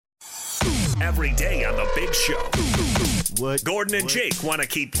every day on The Big Show. What? Gordon and Jake want to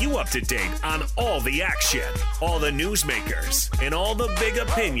keep you up to date on all the action, all the newsmakers, and all the big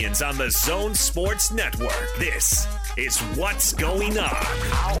opinions on the Zone Sports Network. This is What's Going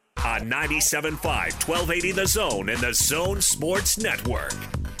On 97.5, 1280 The Zone and the Zone Sports Network.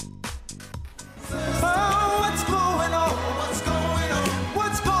 Oh, what's going on? What's going on?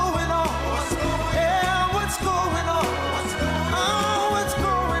 What's going on? What's going on? Yeah, what's going on? What's going on? What's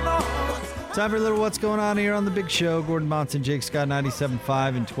going on? Time for a little What's Going On here on The Big Show. Gordon Monson, Jake Scott,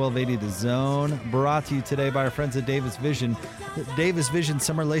 97.5 and 1280 The Zone. Brought to you today by our friends at Davis Vision. The Davis Vision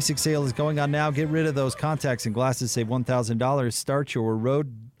Summer LASIK sale is going on now. Get rid of those contacts and glasses. Save $1,000. Start your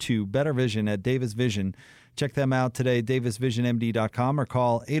road to better vision at Davis Vision. Check them out today, davisvisionmd.com, or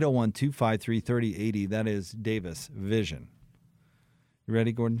call 801-253-3080. That is Davis Vision. You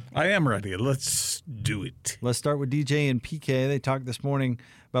ready, Gordon? I am ready. Let's do it. Let's start with DJ and PK. They talked this morning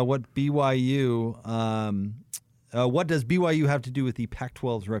about what BYU, what does BYU have to do with the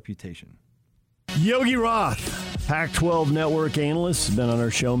Pac-12's reputation? Yogi Roth, Pac-12 network analyst, been on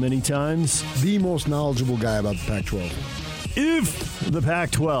our show many times. The most knowledgeable guy about the Pac-12. If the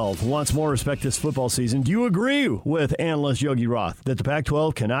Pac-12 wants more respect this football season, do you agree with analyst Yogi Roth that the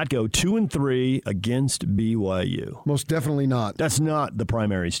Pac-12 cannot go 2-3 against BYU? Most definitely not. That's not the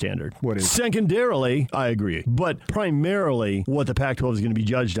primary standard. What is? Secondarily, I agree. But primarily, what the Pac-12 is going to be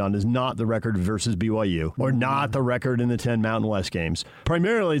judged on is not the record versus BYU or not the record in the 10 Mountain West games.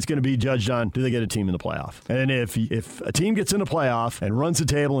 Primarily, it's going to be judged on, do they get a team in the playoff? And if a team gets in the playoff and runs the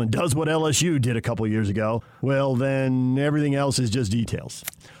table and does what LSU did a couple years ago, well, then everything else is just details.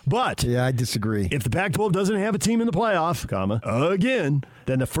 But yeah, I disagree. If the Pac-12 doesn't have a team in the playoff, again,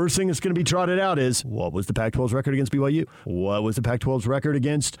 then the first thing that's going to be trotted out is, what was the Pac-12's record against BYU? What was the Pac-12's record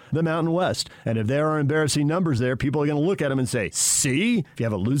against the Mountain West? And if there are embarrassing numbers there, people are going to look at them and say, see, if you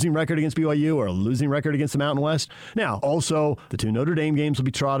have a losing record against BYU or a losing record against the Mountain West. Now, also, the two Notre Dame games will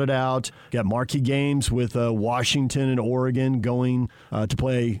be trotted out. Got marquee games with Washington and Oregon going to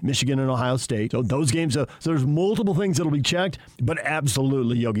play Michigan and Ohio State. So those games, so there's multiple things that'll be checked, but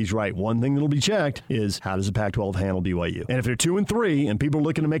absolutely, Yogi's right. One thing that'll be checked is, how does the Pac-12 handle BYU? And if they're 2-3 and people are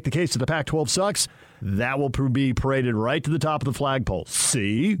looking to make the case that the Pac-12 sucks, that will be paraded right to the top of the flagpole.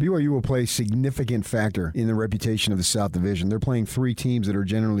 See? BYU will play a significant factor in the reputation of the South Division. They're playing three teams that are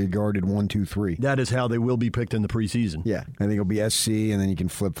generally guarded 1, 2, 3. That is how they will be picked in the preseason. Yeah. I think it'll be SC, and then you can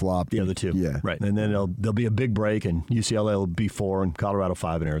flip-flop. The other two. Yeah. Right. And then there'll be a big break, and UCLA will be 4, and Colorado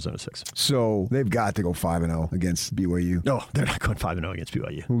 5, and Arizona 6. So they've got to go 5-0 against BYU. No, they're not going 5-0 against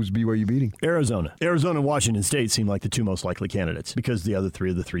BYU. Who's BYU beating? Arizona. Arizona and Washington State seem like the two most likely candidates because the other three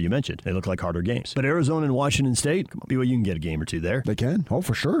are the three you mentioned. They look like harder games. But Arizona and Washington State, come on, BYU can get a game or two there. They can? Oh,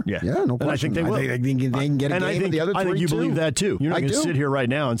 for sure. Yeah, no question. And I think they will. I think they can get a game with the other three, I think you believe that, too. You're not going to sit here right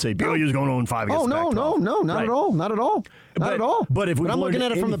now and say BYU's going 0-5 against the Pac-12. No, not at all. Not at all. Not at all. But I'm looking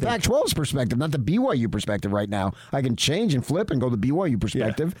at it from the Pac-12's perspective, not the BYU perspective right now. I can change and flip and go the BYU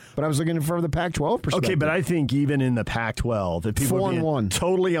perspective, but I was looking for the Pac-12 perspective. Okay, but I think even in the Pac-12, if people are being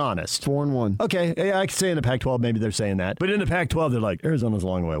totally honest. 4-1. Okay, yeah, I could say in the Pac-12, maybe they're saying that. But in the Pac-12, they're like, Arizona's a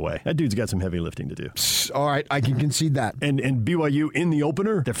long way away. That dude's got some heavy lifting to do. All right, I can concede that. And BYU in the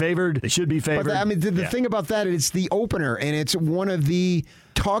opener, they're favored. They should be favored. But the thing about that, it's the opener, and it's one of the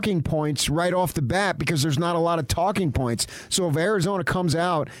talking points right off the bat because there's not a lot of talking points. So if Arizona comes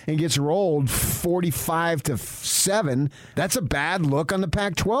out and gets rolled 45-7, that's a bad look on the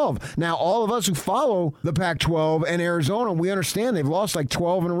Pac-12. Now, all of us who follow the Pac-12 and Arizona, we understand they've lost like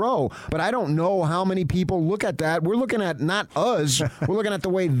 12 in a row. But I don't know how many people look at that. We're looking at not us. We're looking at the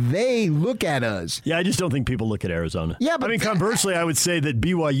way they look at us. Yeah, I just don't think people look at Arizona. Yeah, but conversely, I would say that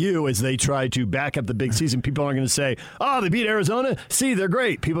BYU, as they try to back up the big season, people aren't going to say, oh, they beat Arizona? See, they're great.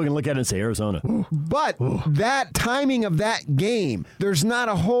 People can look at it and say Arizona. But that timing of that game, there's not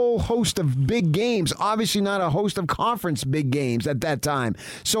a whole host of big games, obviously not a host of conference big games at that time.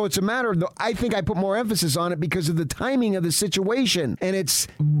 So it's a matter of, I think I put more emphasis on it because of the timing of the situation. And it's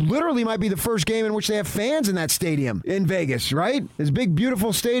literally might be the first game in which they have fans in that stadium in Vegas, right? This big,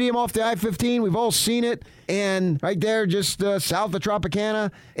 beautiful stadium off the I-15. We've all seen it. And right there, just south of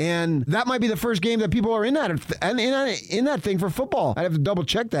Tropicana. And that might be the first game that people are in that thing for football. I'd have to double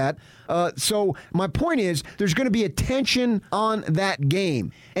check that. So my point is, there's going to be a tension on that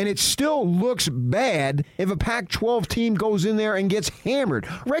game. And it still looks bad if a Pac-12 team goes in there and gets hammered.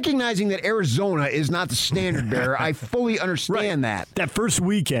 Recognizing that Arizona is not the standard bearer, I fully understand that. That first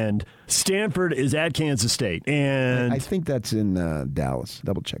weekend, Stanford is at Kansas State. And I think that's in Dallas.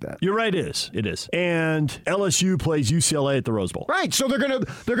 Double check that. You're right, it is. And LSU plays UCLA at the Rose Bowl. Right, so they're gonna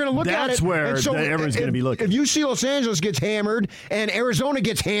look at it. That's where and so everyone's going to be looking. If UC Los Angeles gets hammered and Arizona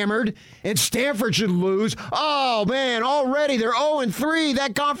gets hammered and Stanford should lose, oh man, already they're 0-3.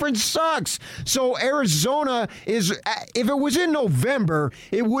 That conference sucks. So Arizona is, if it was in November,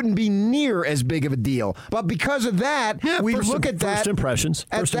 it wouldn't be near as big of a deal. But because of that, we look at that first impressions.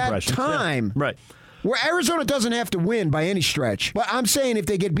 at that time. Yeah. Right. Where Arizona doesn't have to win by any stretch. But I'm saying if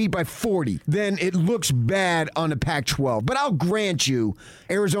they get beat by 40, then it looks bad on the Pac-12. But I'll grant you,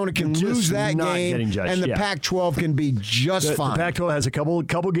 Arizona can lose that game, and the Pac-12 can be just fine. The Pac-12 has a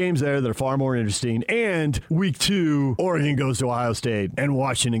couple games there that are far more interesting. And week 2, Oregon goes to Ohio State, and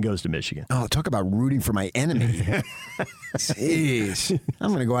Washington goes to Michigan. Oh, talk about rooting for my enemy. Jeez. I'm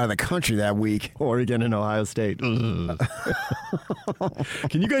going to go out of the country that week. Oregon and Ohio State. Can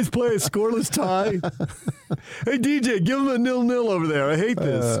you guys play a scoreless tie? Hey, DJ, give him a 0-0 over there. I hate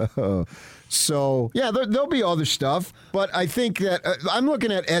this. So, yeah, there'll be other stuff, but I think that I'm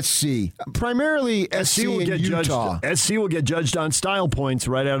looking at SC. Primarily SC will get Utah. SC will get judged on style points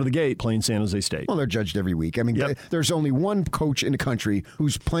right out of the gate playing San Jose State. Well, they're judged every week. I mean, there's only one coach in the country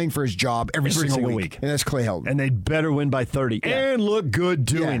who's playing for his job every single week, and that's Clay Helton. And they better win by 30 and look good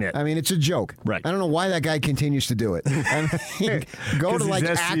doing it. I mean, it's a joke. Right. I don't know why that guy continues to do it. I mean, go to like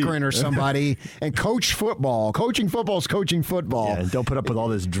Akron or somebody and coach football. Coaching football is coaching football. Yeah, and don't put up with all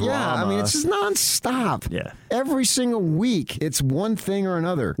this drama. Yeah, I mean, it's just nonstop. Yeah. Every single week, it's one thing or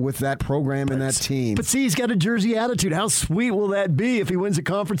another with that program and that team. But see, he's got a Jersey attitude. How sweet will that be if he wins a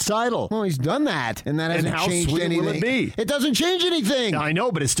conference title? Well, he's done that, and that hasn't changed anything. Will it be? It doesn't change anything. I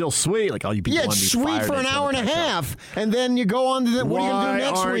know, but it's still sweet. Like, you people want to be sweet fired for an hour and a half, and then you go on to the, what are you going to do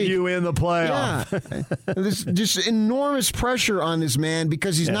next week? Why aren't you in the playoff? Yeah. There's just enormous pressure on this man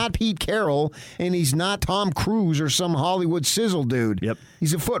because he's not Pete Carroll, and he's not Tom Cruise or some Hollywood sizzle dude. Yep.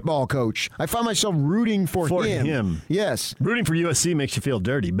 He's a football coach. I find myself rooting for him. Yes. Rooting for USC makes you feel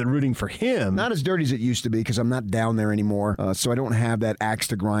dirty, but rooting for him... Not as dirty as it used to be because I'm not down there anymore, so I don't have that axe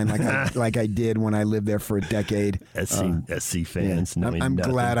to grind like I did when I lived there for a decade. SC fans. Yeah. I'm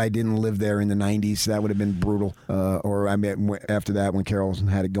glad I didn't live there in the 90s. That would have been brutal. Or I mean, after that when Carroll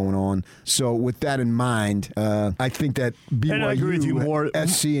had it going on. So with that in mind, I think that BYU,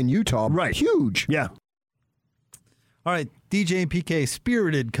 SC, and Utah, huge. Yeah. All right, DJ and PK,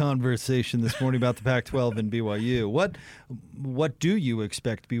 spirited conversation this morning about the Pac-12 and BYU. What do you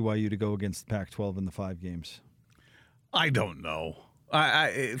expect BYU to go against the Pac-12 in the 5 games? I don't know.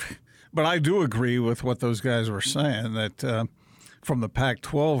 But I do agree with what those guys were saying, that from the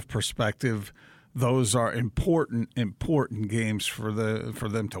Pac-12 perspective, those are important games for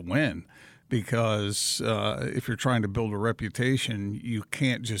them to win. Because if you're trying to build a reputation, you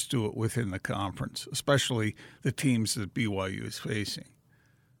can't just do it within the conference, especially the teams that BYU is facing.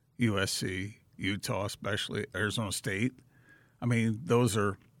 USC, Utah, especially Arizona State. I mean, those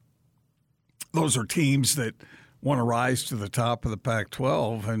are teams that want to rise to the top of the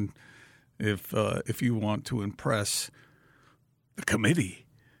Pac-12, and if you want to impress the committee,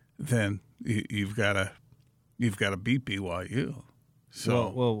 then you've got to beat BYU.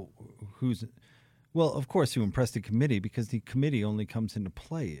 So well, of course you impress the committee because the committee only comes into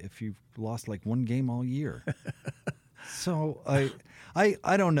play if you've lost like one game all year. So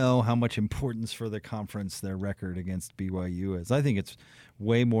I don't know how much importance for the conference their record against BYU is. I think it's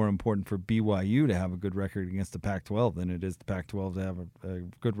way more important for BYU to have a good record against the Pac-12 than it is the Pac-12 to have a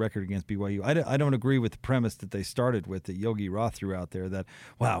good record against BYU. I don't agree with the premise that they started with, that Yogi Roth threw out there, that,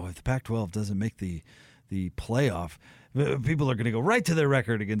 wow, if the Pac-12 doesn't make the playoff, people are going to go right to their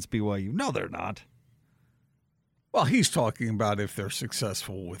record against BYU. No, they're not. Well, he's talking about if they're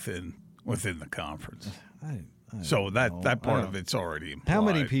successful within the conference. So that part of it's already implied. How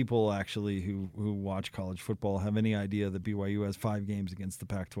many people actually who watch college football have any idea that BYU has 5 games against the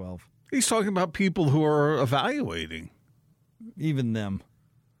Pac-12? He's talking about people who are evaluating. Even them.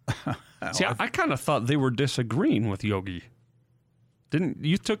 See, I kind of thought they were disagreeing with Yogi. Didn't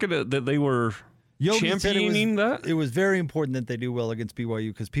you took it that they were Yogi championing that? It was very important that they do well against BYU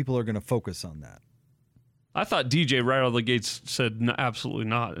because people are going to focus on that. I thought DJ right out of the gates said no, absolutely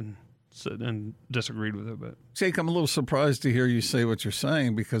not, and disagreed with it. But Jake, I'm a little surprised to hear you say what you're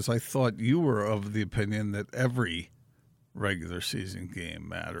saying because I thought you were of the opinion that every regular season game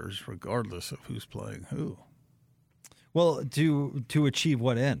matters regardless of who's playing who. Well, to achieve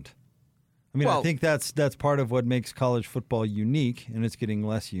what end? I mean, I think that's part of what makes college football unique, and it's getting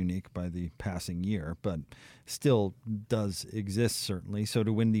less unique by the passing year, but still does exist certainly. So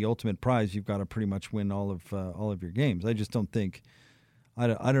to win the ultimate prize, you've got to pretty much win all of your games. I just don't think I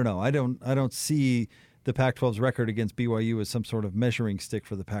don't know. I don't see the Pac-12's record against BYU as some sort of measuring stick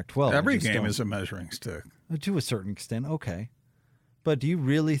for the Pac-12. Every game is a measuring stick. To a certain extent, okay. But do you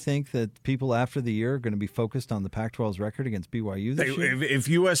really think that people after the year are going to be focused on the Pac-12's record against BYU this year? If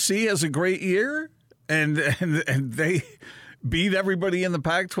USC has a great year and they beat everybody in the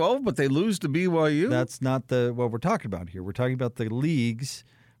Pac-12, but they lose to BYU? That's not what we're talking about here. We're talking about the league's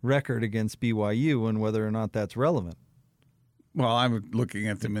record against BYU and whether or not that's relevant. Well, I'm looking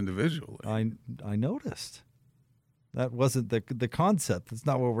at them individually. I noticed. That wasn't the concept. That's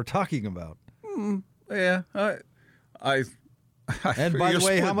not what we're talking about. Yeah, and by the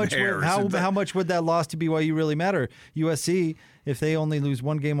way, how much would that loss to BYU really matter? USC, if they only lose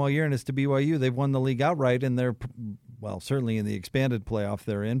one game all year and it's to BYU, they've won the league outright, and they're, well, certainly in the expanded playoff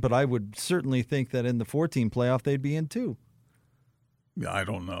they're in, but I would certainly think that in the 4-team playoff they'd be in too. Yeah, I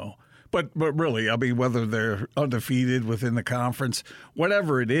don't know. But really, I mean, whether they're undefeated within the conference,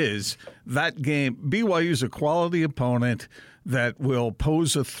 whatever it is, that game, BYU's a quality opponent that will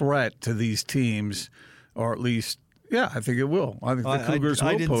pose a threat to these teams, or at least, yeah, I think it will. I think the Cougars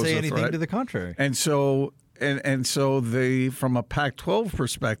will pose a threat. I didn't say anything to the contrary. And so, and so they, from a Pac-12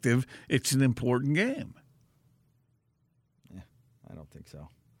 perspective, it's an important game. Yeah, I don't think so.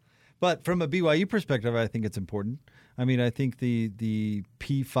 But from a BYU perspective, I think it's important. I mean, I think the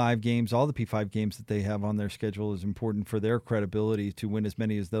P5 games, all the P5 games that they have on their schedule is important for their credibility to win as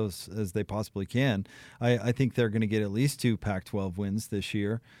many of those as they possibly can. I think they're going to get at least 2 Pac-12 wins this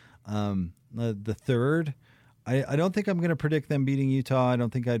year. The third, I don't think I'm going to predict them beating Utah. I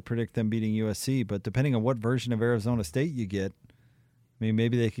don't think I'd predict them beating USC. But depending on what version of Arizona State you get, I mean,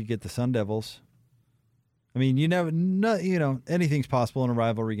 maybe they could get the Sun Devils. I mean, anything's possible in a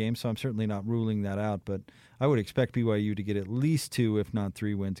rivalry game, so I'm certainly not ruling that out. But I would expect BYU to get at least 2, if not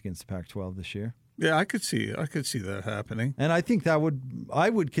 3 wins against the Pac-12 this year. Yeah, I could see that happening. And I think I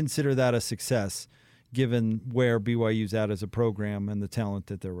would consider that a success, given where BYU's at as a program and the talent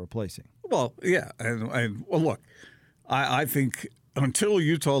that they're replacing. Well, yeah, and look, I think until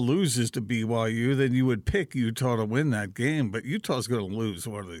Utah loses to BYU, then you would pick Utah to win that game. But Utah's going to lose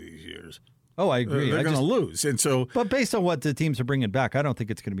one of these years. Oh, I agree. They're going to lose, and so. But based on what the teams are bringing back, I don't think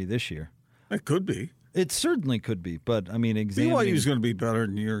it's going to be this year. It could be. It certainly could be, but I mean, BYU's going to be better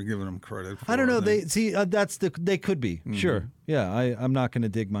than you're giving them credit for. I don't know. They could be. Mm-hmm. Sure. Yeah, I'm not going to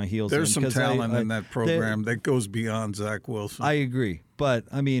dig my heels. There's some talent in that program that goes beyond Zach Wilson. I agree, but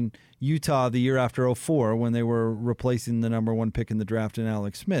I mean, Utah the year after 2004, when they were replacing the number 1 pick in the draft in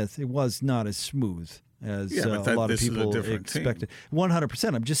Alex Smith, it was not as smooth as a lot of people expected.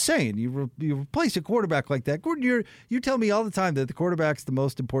 100%. I'm just saying, you replace a quarterback like that. Gordon, you tell me all the time that the quarterback's the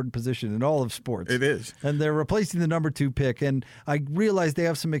most important position in all of sports. It is. And they're replacing the number 2 pick. And I realize they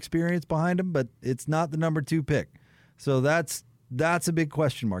have some experience behind them, but it's not the number 2 pick. So that's a big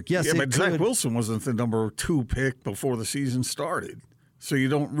question mark. Yes, but Zach Wilson wasn't the number 2 pick before the season started. So you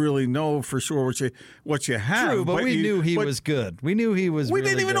don't really know for sure what you have. True, but we knew he was good. We knew he was. We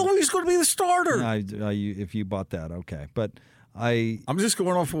didn't even know he was going to be the starter. If you bought that, okay. But I'm just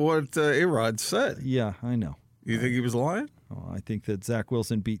going off of what A-Rod said. Yeah, I know. You think he was lying? Oh, I think that Zach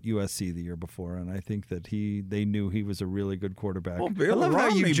Wilson beat USC the year before, and I think that they knew he was a really good quarterback. Well, Bill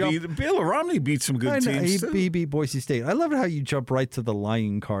Romney beat some good teams, too. He beat Boise State. I love how you jump right to the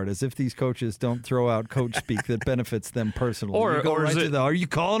lying card, as if these coaches don't throw out coach speak that benefits them personally. Are you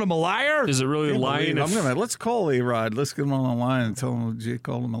calling him a liar? Is it really lying? Let's call A-Rod. Let's get him on the line and tell him Jay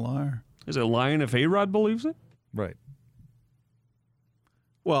called him a liar. Is it lying if A-Rod believes it? Right.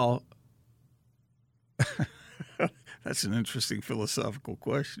 Well... That's an interesting philosophical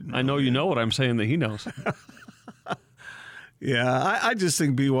question. I know you know what I'm saying that he knows. Yeah, I just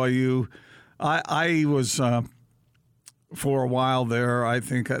think BYU, I was, for a while there, I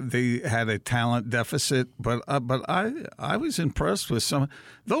think they had a talent deficit, but I was impressed with some.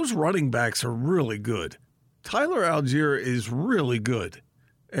 Those running backs are really good. Tyler Algier is really good.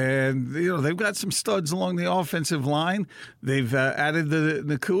 And, they've got some studs along the offensive line. They've added the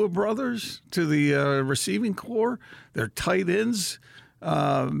Nakua brothers to the receiving corps. They're tight ends.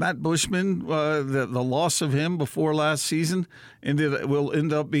 Matt Bushman, the loss of him before last season will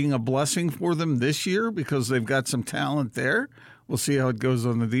end up being a blessing for them this year because they've got some talent there. We'll see how it goes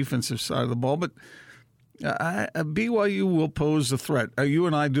on the defensive side of the ball. But BYU will pose a threat. You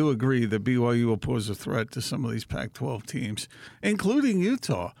and I do agree that BYU will pose a threat to some of these Pac-12 teams, including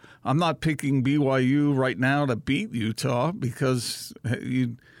Utah. I'm not picking BYU right now to beat Utah because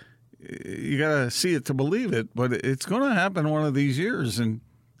you got to see it to believe it, but it's going to happen one of these years, and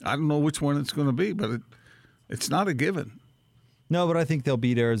I don't know which one it's going to be, but it's not a given. No, but I think they'll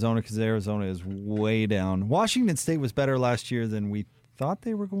beat Arizona because Arizona is way down. Washington State was better last year than we thought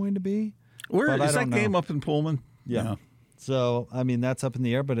they were going to be. Where but is that game up in Pullman? Yeah. So, I mean, that's up in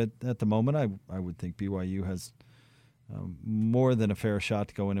the air, but at the moment, I would think BYU has more than a fair shot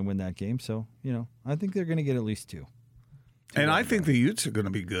to go in and win that game. So, I think they're going to get at least 2. And I think the Utes are going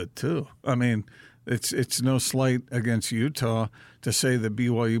to be good, too. I mean, it's no slight against Utah to say that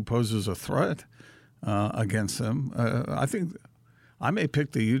BYU poses a threat against them. I think I may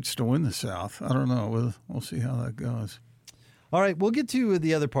pick the Utes to win the South. I don't know. We'll see how that goes. All right, we'll get to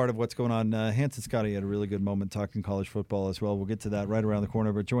the other part of what's going on. Hans and Scotty had a really good moment talking college football as well. We'll get to that right around the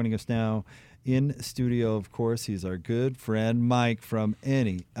corner. But joining us now in studio, of course, he's our good friend Mike from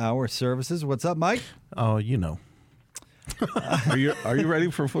Any Hour Services. What's up, Mike? Oh, Are you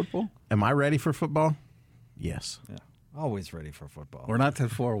ready for football? Am I ready for football? Yes. Yeah, always ready for football. We're not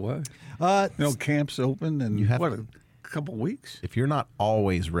that far away. Camp's open in a couple weeks. If you're not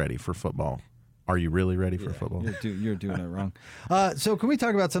always ready for football, are you really ready for football? You're doing it wrong. So can we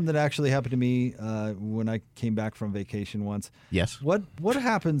talk about something that actually happened to me when I came back from vacation once? Yes. What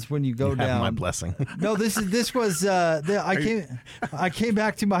happens when you go you down? have my blessing. No, this was I came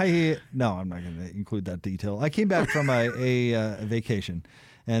back to my. No, I'm not going to include that detail. I came back from a vacation,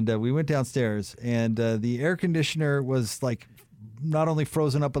 and we went downstairs, and the air conditioner was like not only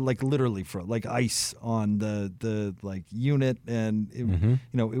frozen up, but like literally like ice on the like unit, and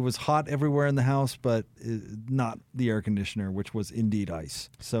it was hot everywhere in the house, but not the air conditioner, which was indeed ice.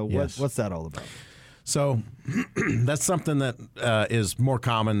 So what's that all about? So that's something that is more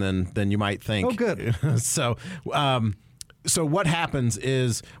common than you might think. Oh, good. So what happens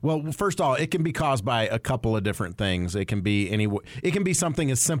is, well, first of all, it can be caused by a couple of different things. It can be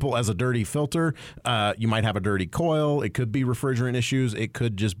something as simple as a dirty filter. You might have a dirty coil. It could be refrigerant issues. It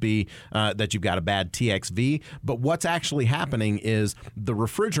could just be that you've got a bad TXV. But what's actually happening is the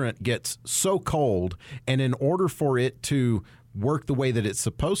refrigerant gets so cold, and in order for it to work the way that it's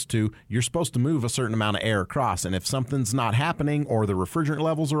supposed to, you're supposed to move a certain amount of air across. And if something's not happening or the refrigerant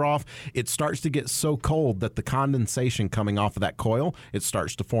levels are off, it starts to get so cold that the condensation coming off of that coil, it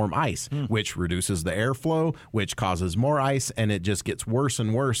starts to form ice, which reduces the airflow, which causes more ice, and it just gets worse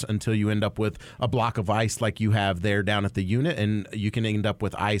and worse until you end up with a block of ice like you have there down at the unit, and you can end up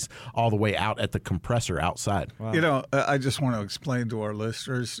with ice all the way out at the compressor outside. Wow. I just want to explain to our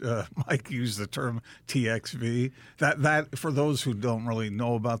listeners, Mike used the term TXV. That for those who don't really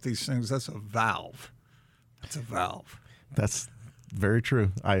know about these things, that's a valve. It's a valve. That's very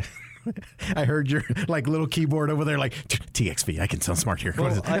true. I heard your like little keyboard over there, like TXV. I can sound smart here.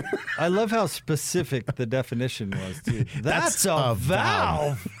 Well, I love how specific the definition was, too. That's a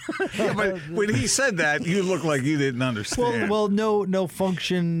valve. Yeah, but when he said that, you look like you didn't understand. Well, no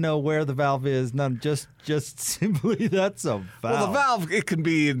function, no where the valve is, none. Just simply that's a valve. Well, the valve, it can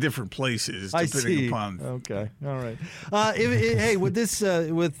be in different places depending upon. Okay, all right. Hey, with this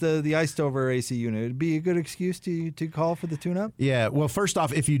with the iced over AC unit, it'd be a good excuse to call for the tune-up. Yeah. Well, first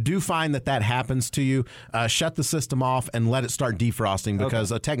off, if you do find that happens to you, shut the system off and let it start defrosting,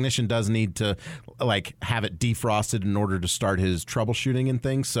 because a technician does need to have it defrosted in order to start his troubleshooting and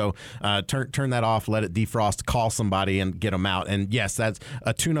things. So turn that off, let it defrost, call somebody and get them out. And yes, that's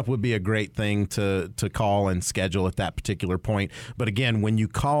a tune-up would be a great thing to call and schedule at that particular point. But again, when you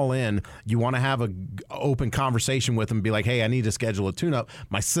call in, you want to have an open conversation with them and be like, hey, I need to schedule a tune-up.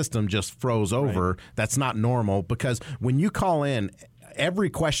 My system just froze over. Right. That's not normal, because when you call in, every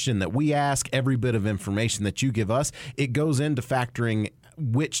question that we ask, every bit of information that you give us, it goes into factoring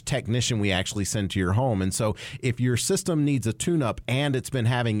which technician we actually send to your home. And so if your system needs a tune-up and it's been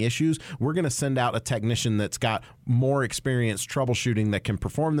having issues, we're going to send out a technician that's got more experience troubleshooting, that can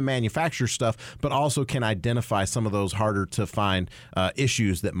perform the manufacturer stuff, but also can identify some of those harder to find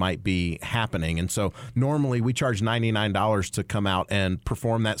issues that might be happening. And so normally we charge $99 to come out and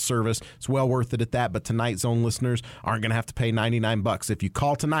perform that service. It's well worth it at that, but tonight Zone listeners aren't going to have to pay $99. If you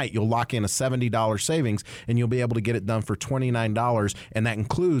call tonight, you'll lock in a $70 savings, and you'll be able to get it done for $29, and that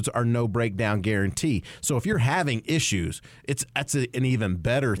includes our no breakdown guarantee. So if you're having issues, that's an even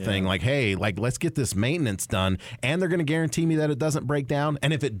better thing. Like, hey, let's get this maintenance done, and they're going to guarantee me that it doesn't break down.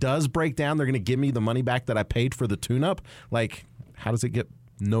 And if it does break down, they're going to give me the money back that I paid for the tune-up. How does it get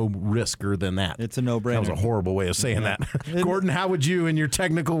no risker than that? It's a no-brainer. That was a horrible way of saying that. Gordon, how would you, in your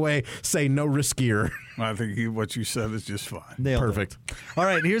technical way, say no riskier? I think what you said is just fine. Nailed Perfect. it. All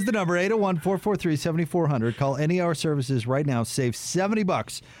right, here's the number, 801-443-7400. Call Any Hour Services right now. Save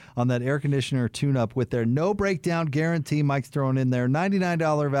 $70 on that air conditioner tune-up with their no breakdown guarantee. Mike's throwing in there.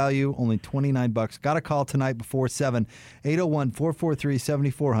 $99 value, only $29. Got to call tonight before 7.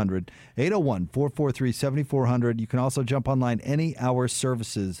 801-443-7400. 801-443-7400. You can also jump online,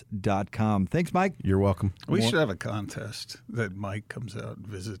 anyhourservices.com. Thanks, Mike. You're welcome. We should have a contest that Mike comes out and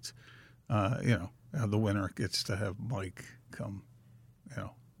visits. The winner gets to have Mike come,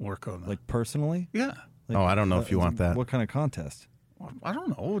 work on that. Like personally? Yeah. I don't know if you want that. What kind of contest? I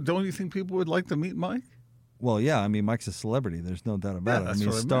don't know. Don't you think people would like to meet Mike? Well, yeah. I mean, Mike's a celebrity. There's no doubt about it. I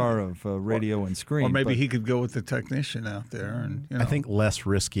mean, star of radio and screen. Or maybe he could go with the technician out there. And I think less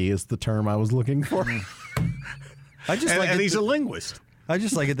risky is the term I was looking for. And he's a linguist. I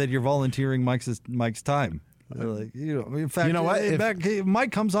just like it that you're volunteering Mike's time. In fact, you know what? If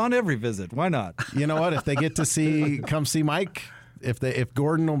Mike comes on every visit, why not? You know what? If they get to come see Mike, if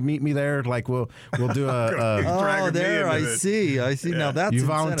Gordon will meet me there, like we'll do a. There I see. Yeah. Now that's you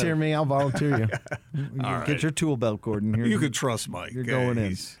volunteer me, I'll volunteer you. Get your tool belt, Gordon. Here you can trust Mike. You're going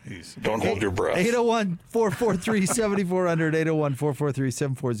in. Don't hold your breath. 801-443-7400.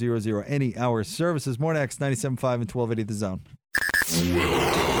 801-443-7400. Any Hour Services. More next. 97.5 and 1280 The Zone.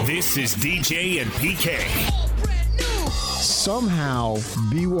 This is DJ and PK. Somehow,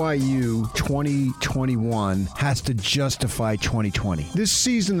 BYU 2021 has to justify 2020. This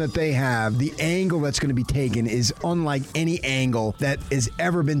season that they have, the angle that's going to be taken is unlike any angle that has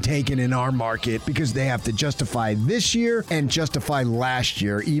ever been taken in our market because they have to justify this year and justify last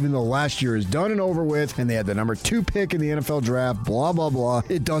year, even though last year is done and over with and they had the number 2 pick in the NFL draft, blah, blah, blah.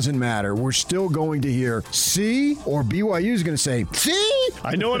 It doesn't matter. We're still going to hear, see, or BYU is going to say, see?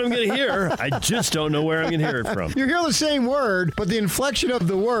 I know what I'm going to hear. I just don't know where I'm going to hear it from. You hear the same word, but the inflection of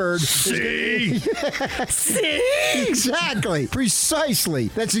the word see. See? Exactly. Precisely.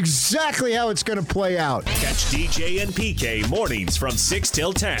 That's exactly how it's going to play out. Catch DJ and PK mornings from 6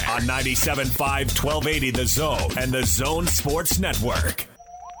 till 10 on 97.5, 1280 The Zone and The Zone Sports Network.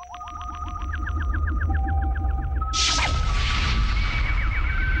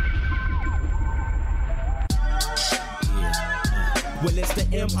 Well, it's the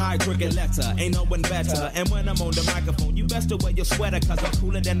M.I. cricket letter, ain't no one better. And when I'm on the microphone, you best to wear your sweater, cause I'm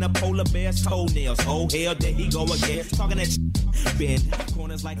cooler than the polar bear's toenails. Oh, hell, there he go again, talking that bend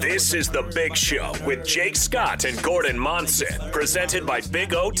corners like. This is The Big Show with Jake Scott and Gordon Monson, presented by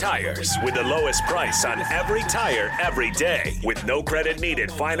Big O Tires, with the lowest price on every tire every day, with no credit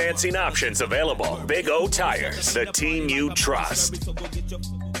needed financing options available. Big O Tires, the team you trust.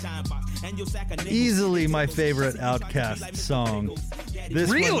 Easily my favorite Outkast song.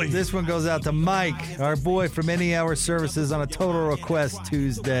 This one goes out to Mike, our boy from Any Hour Services, on a Total Request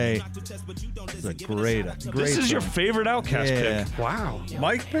Tuesday. It's a great This is song. your favorite Outkast pick. Wow.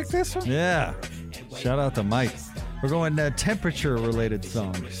 Mike picked this one? Yeah. Shout out to Mike. We're going temperature-related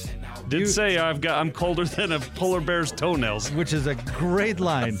songs. I'm colder than a polar bear's toenails. Which is a great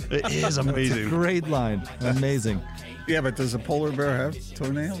line. It is amazing. It's a great line. Amazing. Yeah, but does a polar bear have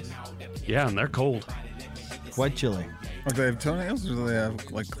toenails? Yeah, and they're cold. Quite chilly. Do they have toenails or do they have,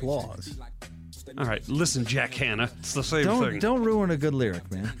 claws? All right, listen, Jack Hanna. It's the same thing. Don't ruin a good lyric,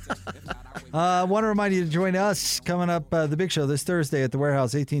 man. I want to remind you to join us coming up The Big Show this Thursday at the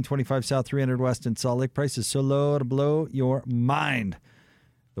Warehouse, 1825 South, 300 West in Salt Lake. Prices so low to blow your mind.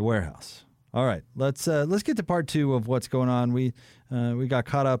 The Warehouse. All right, let's get to part 2 of what's going on. We got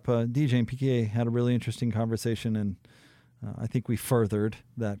caught up. DJ and PK had a really interesting conversation, and I think we furthered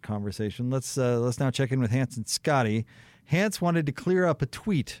that conversation. Let's now check in with Hans and Scotty. Hans wanted to clear up a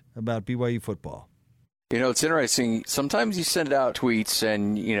tweet about BYU football. You know, it's interesting. Sometimes you send out tweets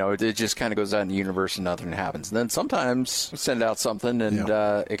and, it just kind of goes out in the universe and nothing happens. And then sometimes you send out something and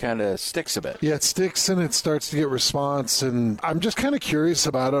it kind of sticks a bit. Yeah, it sticks and it starts to get response. And I'm just kind of curious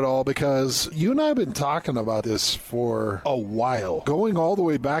about it all because you and I have been talking about this for a while, going all the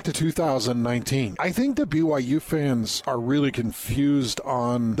way back to 2019. I think the BYU fans are really confused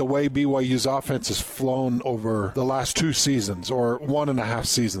on the way BYU's offense has flown over the last 2 seasons or 1.5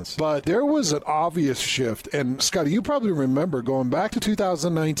 seasons. But there was an obvious shift. And, Scotty, you probably remember going back to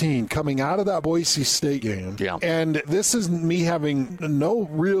 2019, coming out of that Boise State game. Yeah. And this is me having no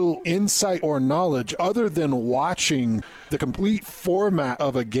real insight or knowledge other than watching the complete format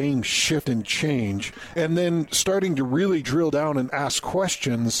of a game shift and change, and then starting to really drill down and ask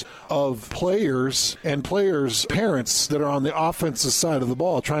questions of players and players' parents that are on the offensive side of the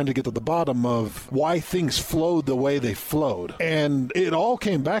ball, trying to get to the bottom of why things flowed the way they flowed. And it all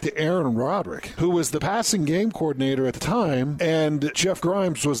came back to Aaron Roderick, who was the passing game coordinator at the time, and Jeff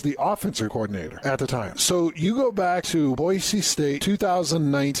Grimes was the offensive coordinator at the time. So you go back to Boise State,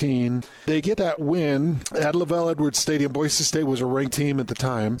 2019, they get that win at Lavelle Edwards Stadium. Boise State was a ranked team at the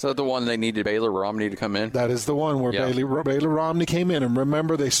time. Is that the one they needed Baylor Romney to come in? That is the one where Baylor Romney came in, and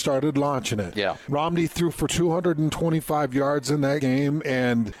remember, they started launching it. Yeah. Romney threw for 225 yards in that game,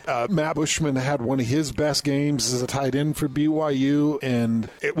 and Matt Bushman had one of his best games as a tight end for BYU, and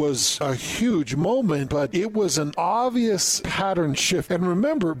it was a huge moment, but it was an obvious pattern shift. And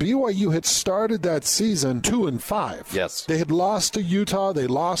remember, BYU had started that season 2-5. Yes. They had lost to Utah, they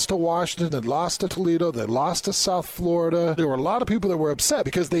lost to Washington, they lost to Toledo, they lost to South Florida. There were a lot of people that were upset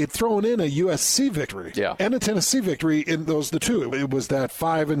because they had thrown in a USC victory and a Tennessee victory in the two. It was that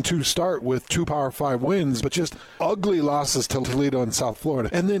 5-2 start with 2 Power 5 wins, but just ugly losses to Toledo and South Florida.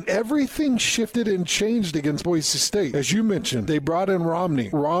 And then everything shifted and changed against Boise State. As you mentioned, they brought in Romney.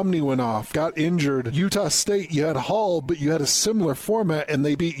 Romney went off, got injured. Utah State, you had Hall, but you had a similar format, and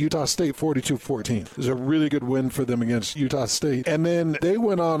they beat Utah State 42-14. It was a really good win for them against Utah State. And then they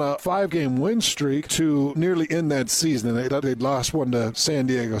went on a 5-game win streak to nearly end that season. They'd lost one to San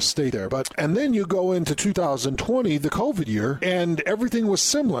Diego State there. And then you go into 2020, the COVID year, and everything was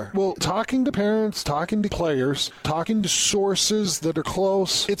similar. Well, talking to parents, talking to players, talking to sources that are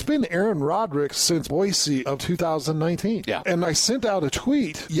close, it's been Aaron Roderick since Boise of 2019. Yeah. And I sent out a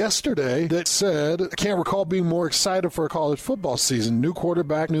tweet yesterday that said, I can't recall being more excited for a college football season. New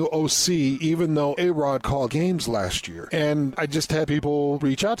quarterback, new OC, even though A-Rod called games last year. And I just had people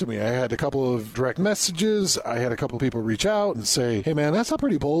reach out to me. I had a couple of direct messages. I had a couple of people reach out and say, hey, man, that's a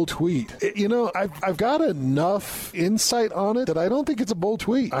pretty bold tweet. I've got enough insight on it that I don't think it's a bold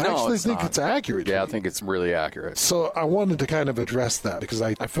tweet. I actually think it's accurate. Yeah, I think it's really accurate. So I wanted to kind of address that because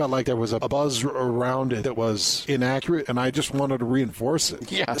I felt like there was a buzz around it that was inaccurate, and I just wanted to reinforce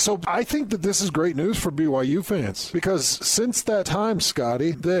it. Yeah. So I think that this is great news for BYU fans because since that time,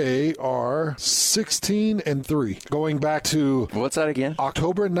 Scotty, they are 16-3. Going back to what's that again?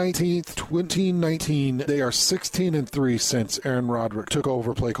 October 19th, 2019, they are 16-3 since Aaron Roderick took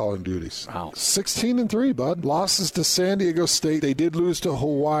over play calling duties. Wow. 16-3, bud. Losses to San Diego State. They did lose to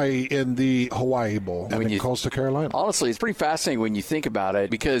Hawaii in the Hawaii Bowl and Coastal Carolina. Honestly, it's pretty fascinating when you think about it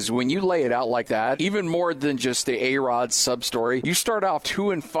because when you lay it out like that, even more than just the A-Rod sub-story, you start off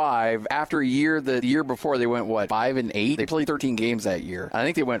 2-5 after a year. The year before they went, 5-8? They played 13 games that year. I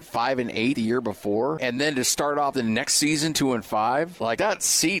think they went 5-8 the year before. And then to start off the next season 2-5, like that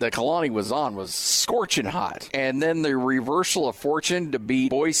seat that Kalani was on was scorching hot. And then the reversal of fortune to beat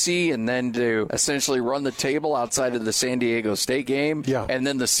Boise and then to essentially run the table outside of the San Diego State game. Yeah. And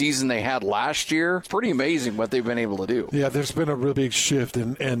then the season they had last year. It's pretty amazing what they've been able to do. Yeah, there's been a real big shift.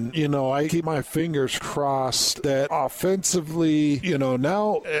 And I keep my fingers crossed that offensively,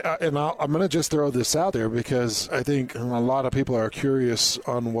 now, and I'm going to just throw this out there because I think a lot of people are curious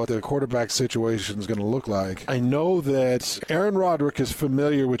on what the quarterback situation is going to look like. I know that Aaron Roderick is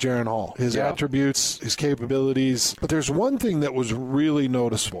familiar with Jaron Hall, his attributes, his capabilities, but there's one thing that was really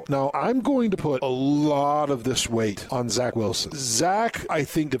noticeable. Now, I'm going to put a lot of this weight on Zach Wilson. Zach, I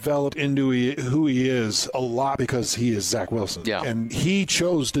think, developed into who he is a lot because he is Zach Wilson. Yeah. And he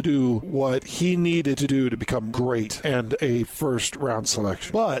chose to do what he needed to do to become great and a first-round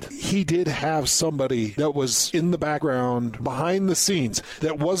selection. But he did have somebody that was in the background, behind the scenes,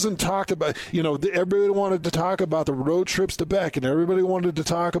 that wasn't talked about. Everybody wanted to talk about the road trips to Beck, and everybody wanted to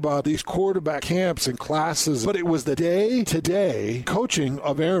talk about these quarterback camps and classes. But it was the day-to-day coaching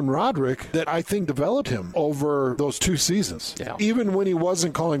of Aaron Roderick that I think developed him over those 2 seasons. Yeah. Even when he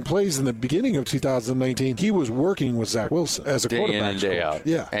wasn't calling plays in the beginning of 2019, he was working with Zach Wilson as a quarterback Day in and day coach. out.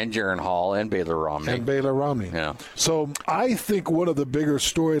 Yeah. And Jaron Hall and Baylor Romney. Yeah. So I think one of the bigger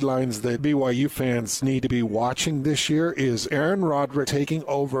storylines that BYU fans need to be watching this year is Aaron Roderick taking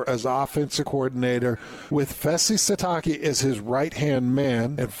over as offensive coordinator with Fesi Satake as his right-hand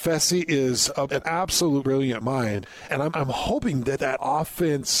man. And Fesi is an absolute brilliant mind. And I'm hoping that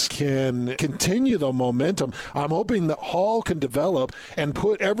offense can continue the momentum. I'm hoping that Hall can develop and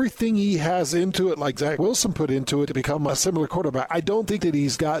put everything he has into it like Zach Wilson put into it to become a similar quarterback. I don't think that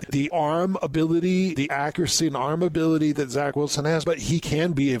he's got the arm ability, the accuracy and arm ability that Zach Wilson has, but he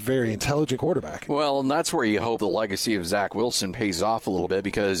can be a very intelligent quarterback. Well, and that's where you hope the legacy of Zach Wilson pays off a little bit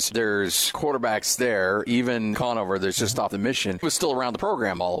because there's quarterbacks there, even Conover that's just off the mission, was still around the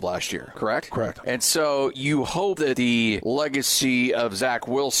program all of last year, correct? Correct. And so you you hope that the legacy of Zach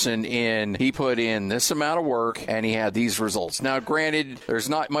Wilson he put in this amount of work and he had these results. Now, granted, there's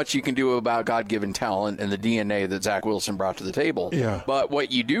not much you can do about God-given talent and the DNA that Zach Wilson brought to the table. Yeah. But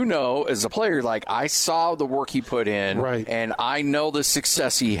what you do know as a player, like, I saw the work he put in, right, and I know the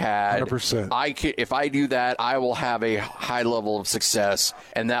success he had. 100%. If I do that, I will have a high level of success,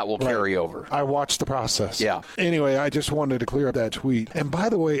 and that will carry over. I watched the process. Yeah. Anyway, I just wanted to clear up that tweet. And by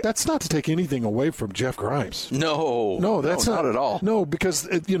the way, that's not to take anything away from Jeff Grimes. No, that's not at all. No, because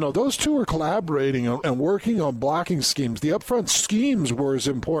those two are collaborating and working on blocking schemes. The upfront schemes were as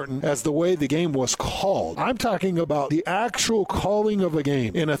important as the way the game was called. I'm talking about the actual calling of a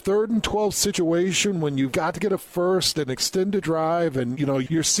game in a 3rd and 12 situation when you've got to get a first and extend a drive, and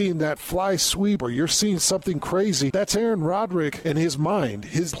you're seeing that fly sweep or you're seeing something crazy. That's Aaron Roderick and his mind,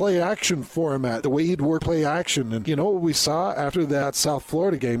 his play action format, the way he'd work play action. And you know what we saw after that South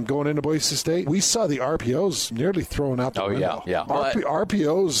Florida game going into Boise State? We saw the RPOs nearly thrown out the window. Yeah.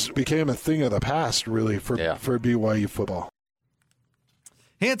 RPOs became a thing of the past, really, for BYU football.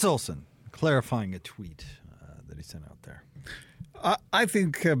 Hans Olsen clarifying a tweet that he sent out there. I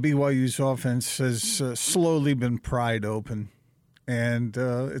think BYU's offense has slowly been pried open, and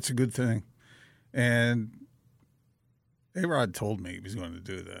it's a good thing. And A-Rod told me he was going to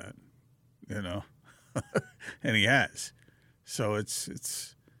do that, and he has. So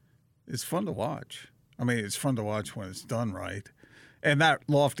it's fun to watch. I mean, it's fun to watch when it's done right. And that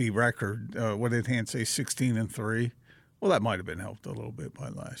lofty record, what did Hans say, 16-3? Well, that might have been helped a little bit by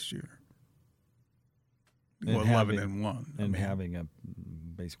last year. And 11-1. And having a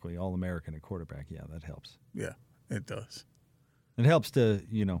basically All-American at quarterback, that helps. Yeah, it does. It helps to,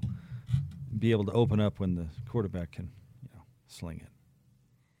 be able to open up when the quarterback can, sling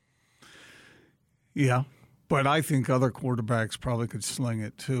it. Yeah, but I think other quarterbacks probably could sling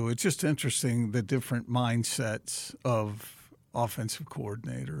it too. It's just interesting the different mindsets of offensive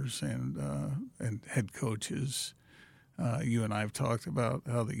coordinators and head coaches. You and I have talked about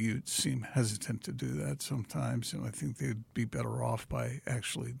how the Utes seem hesitant to do that sometimes, and I think they'd be better off by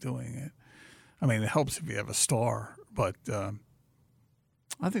actually doing it. I mean, it helps if you have a star, but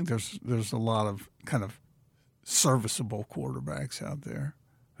I think there's a lot of kind of serviceable quarterbacks out there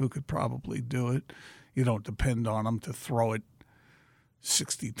who could probably do it. You don't depend on them to throw it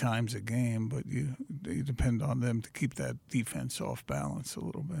 60 times a game, but you depend on them to keep that defense off balance a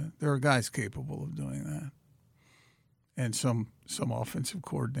little bit. There are guys capable of doing that. And some offensive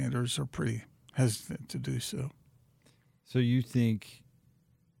coordinators are pretty hesitant to do so. So you think,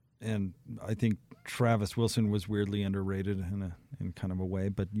 and I think Travis Wilson was weirdly underrated in kind of a way,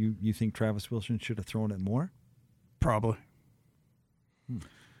 but you think Travis Wilson should have thrown it more? Probably.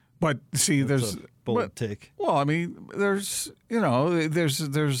 But see, That's a bold take. Well, I mean, there's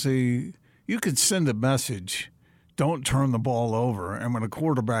a you could send a message, don't turn the ball over, and when a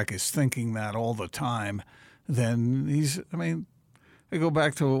quarterback is thinking that all the time, then I go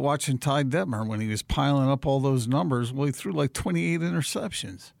back to watching Ty Detmer when he was piling up all those numbers. Well, he threw like 28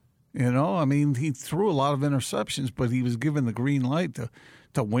 interceptions. He threw a lot of interceptions, but he was given the green light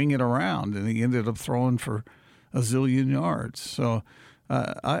to wing it around, and he ended up throwing for a zillion yards. So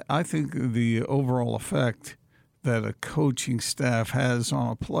I think the overall effect that a coaching staff has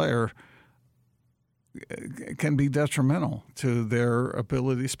on a player can be detrimental to their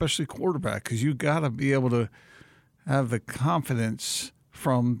ability, especially quarterback, because you got to be able to have the confidence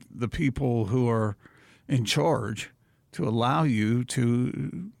from the people who are in charge to allow you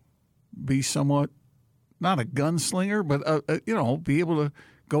to be somewhat, not a gunslinger, but be able to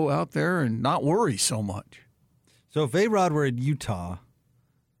go out there and not worry so much. So if A-Rod were at Utah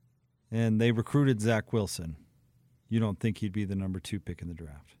and they recruited Zach Wilson, you don't think he'd be the number 2 pick in the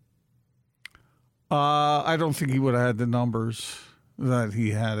draft? I don't think he would have had the numbers that he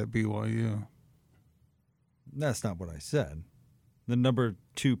had at BYU. That's not what I said. The number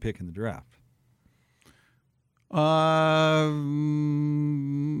 2 pick in the draft. I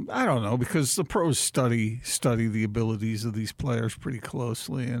don't know, because the pros study the abilities of these players pretty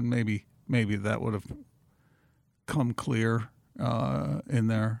closely, and maybe that would have come clear in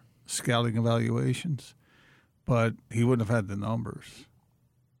their scouting evaluations, but he wouldn't have had the numbers.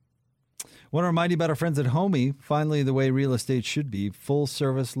 Want to remind you about our friends at Homey. Finally, the way real estate should be. Full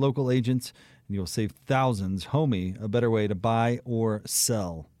service, local agents, and you'll save thousands. Homey, a better way to buy or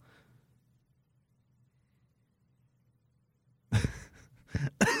sell.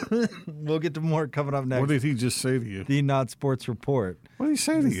 We'll get to more coming up next. What did he just say to you? The Not Sports Report. What did he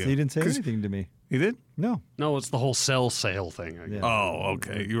say to you? He didn't say anything to me. He did? No. No, it's the whole sale thing. I guess. Oh,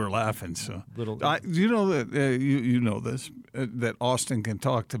 okay. You were laughing. So little. You know that you know this. that Austin can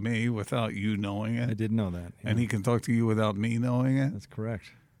talk to me without you knowing it. I didn't know that. And he can talk to you without me knowing it. That's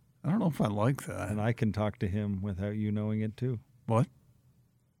correct. I don't know if I like that. And I can talk to him without you knowing it, too. What?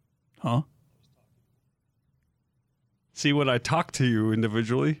 Huh? See, when I talk to you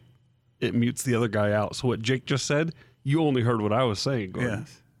individually, it mutes the other guy out. So what Jake just said, you only heard what I was saying, Gordon.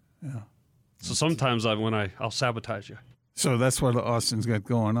 Yes. Yeah. So sometimes I'll sabotage you. So that's what Austin's got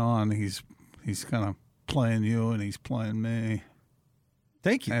going on. He's kind of playing you and he's playing me.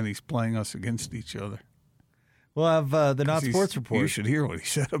 Thank you. And he's playing us against each other. We'll have the Not Sports Report. You should hear what he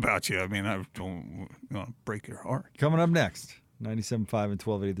said about you. I mean, I don't want to break your heart. Coming up next, 97.5 and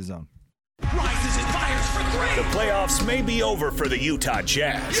 1280 The Zone. Rises and fires for three. The playoffs may be over for the Utah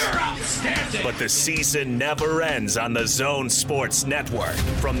Jazz. You're outstanding. But the season never ends on the Zone Sports Network.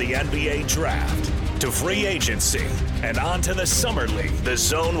 From the NBA Draft to free agency and on to the Summer League, the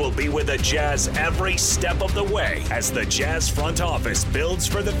Zone will be with the Jazz every step of the way as the Jazz front office builds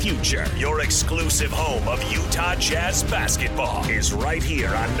for the future. Your exclusive home of Utah Jazz basketball is right here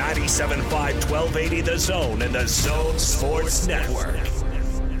on 97.5 1280 The Zone and the Zone Sports Network.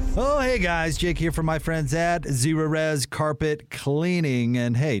 Oh, hey guys, Jake here from my friends at Zero Res Carpet Cleaning.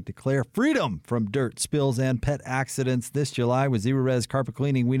 And hey, declare freedom from dirt, spills, and pet accidents this July with Zero Res Carpet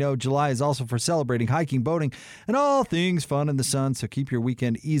Cleaning. We know July is also for celebrating hiking, boating, and all things fun in the sun. So keep your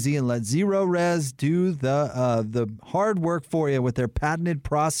weekend easy and let Zero Res do the hard work for you with their patented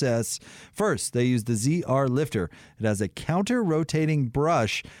process. First, they use the ZR Lifter. It has a counter-rotating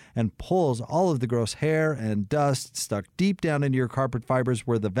brush and pulls all of the gross hair and dust stuck deep down into your carpet fibers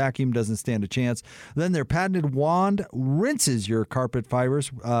where the vacuum doesn't stand a chance. Then their patented wand rinses your carpet fibers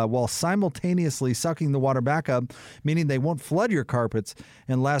while simultaneously sucking the water back up, meaning they won't flood your carpets.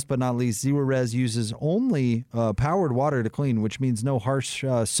 And last but not least, Zero Res uses only powered water to clean, which means no harsh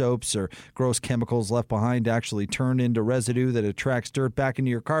soaps or gross chemicals left behind to actually turn into residue that attracts dirt back into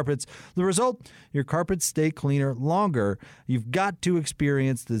your carpets. The result, your carpets stay cleaner longer. You've got to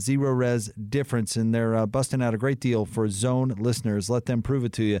experience the Zero Res difference, and they're busting out a great deal for Zone listeners. Let them prove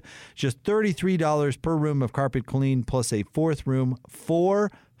it to you. Just $33 per room of carpet clean plus a fourth room for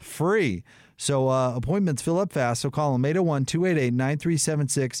free. So appointments fill up fast, so call them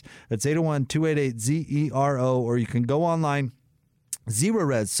 801-288-9376. That's 801-288-ZERO, or you can go online,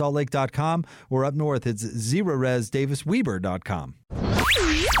 ZeroResSaltLake.com, or up north, it's ZeroResDavisWeber.com.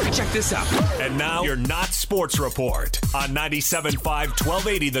 Check this out. And now, your Not Sports Report on 97.5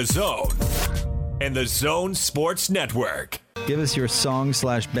 1280 The Zone and the Zone Sports Network. Give us your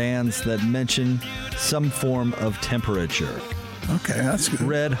songs/bands that mention some form of temperature. Okay, that's good.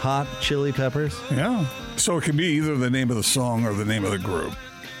 Red Hot Chili Peppers. Yeah. So it can be either the name of the song or the name of the group.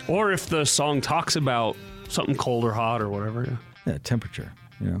 Or if the song talks about something cold or hot or whatever. Yeah, temperature,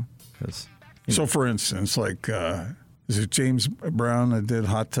 So, for instance, like, is it James Brown that did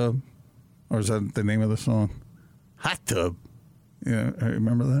Hot Tub? Or is that the name of the song? Hot Tub. Yeah,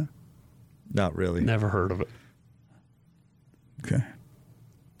 remember that? Not really. Never heard of it. Okay.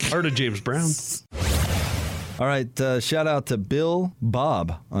 Heard of James Brown. All right, shout out to Bill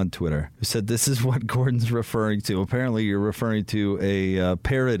Bob on Twitter, who said this is what Gordon's referring to. Apparently, you're referring to a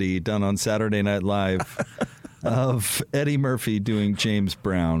parody done on Saturday Night Live of Eddie Murphy doing James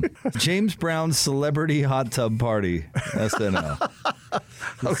Brown. James Brown's Celebrity Hot Tub Party, SNL.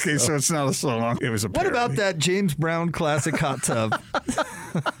 Okay, so it's not a song. It was a parody. What about that James Brown classic hot tub?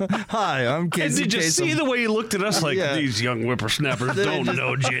 Hi, I'm Casey. And did you see the way he looked at us like these young whippersnappers don't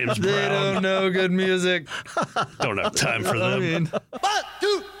know James Brown? They don't know good music. Don't have time for them. 1,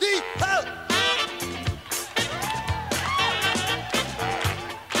 2, 3, ho!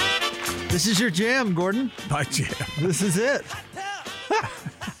 This is your jam, Gordon. My jam. This is it.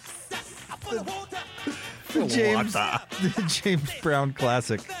 The James Brown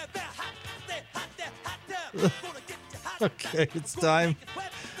classic. Okay, it's time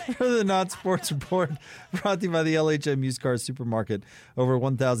for the Not Sports Report, brought to you by the LHM Used Cars Supermarket. Over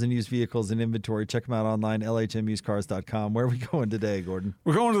 1,000 used vehicles in inventory. Check them out online, lhmusedcars.com. Where are we going today, Gordon?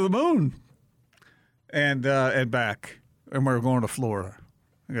 We're going to the moon and back, and we're going to Florida.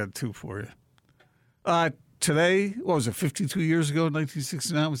 I got 2 for you. Today, what was it, 52 years ago,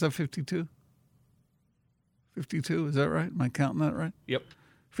 1969? Was that 52? 52, is that right? Am I counting that right? Yep.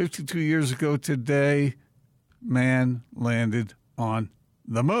 52 years ago today, man landed on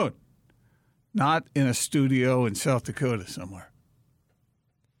the moon. Not in a studio in South Dakota somewhere.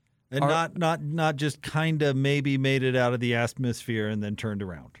 And not just kind of maybe made it out of the atmosphere and then turned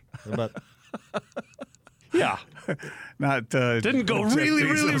around. But yeah. Not didn't go really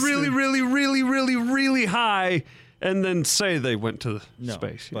high and then say they went to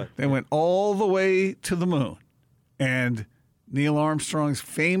space. But they went all the way to the moon. And Neil Armstrong's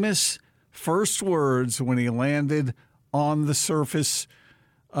famous first words when he landed on the surface.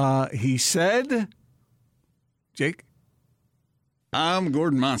 He said, Jake? I'm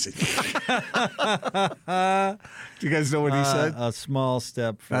Gordon Monsey. Do you guys know what he said? A small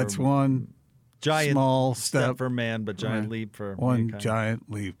step for That's one giant small step for man, but giant leap for one mankind. giant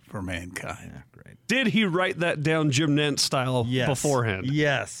leap for mankind. Yeah, great. Did he write that down Jim Nantz style beforehand?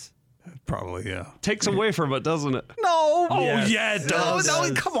 Yes. Probably, yeah. Takes away from it, doesn't it? No. Oh, Yes. yeah, it does.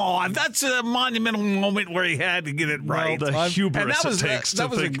 No, come on. That's a monumental moment where he had to get it right. The hubris and it takes that to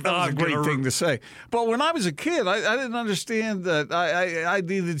was think, that was a great thing to say. But when I was a kid, I didn't understand that I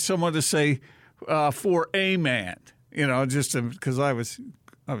needed someone to say for a man, just because I was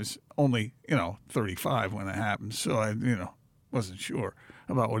only, 35 when it happened. So I, wasn't sure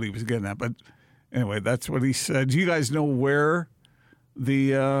about what he was getting at. But anyway, that's what he said. Do you guys know where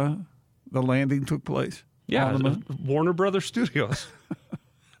the landing took place? Yeah, Warner Brothers Studios.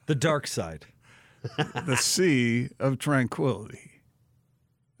 The dark side. The Sea of Tranquility.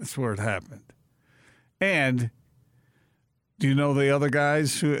 That's where it happened. And do you know the other guy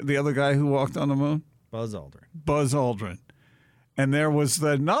who walked on the moon? Buzz Aldrin. Buzz Aldrin. And there was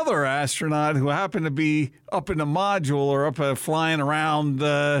another astronaut who happened to be up in the module or up flying around,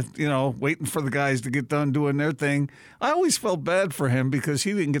 waiting for the guys to get done doing their thing. I always felt bad for him because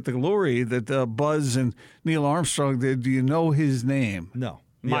he didn't get the glory that Buzz and Neil Armstrong did. Do you know his name? No.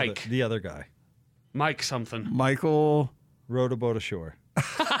 Mike. The other guy. Mike something. Michael Rowed a boat ashore.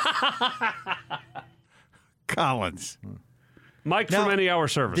 Collins. Mike from Any Hour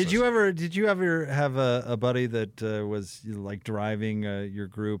Services. Did you ever have a buddy that was like driving your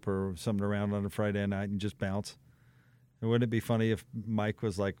group or something around on a Friday night and just bounce? And wouldn't it be funny if Mike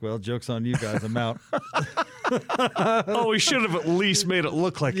was like, "Well, joke's on you guys, I'm out." Oh, he should have at least made it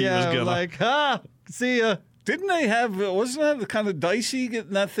look like he was gonna. Like, see ya. Didn't they have? Wasn't that kind of dicey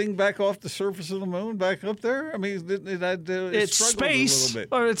getting that thing back off the surface of the moon, back up there? I mean, it's space, a little bit.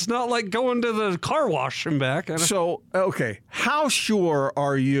 Or it's not like going to the car wash and back. So, okay, how sure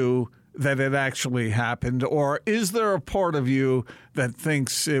are you that it actually happened, or is there a part of you that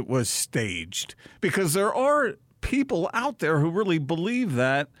thinks it was staged? Because there are people out there who really believe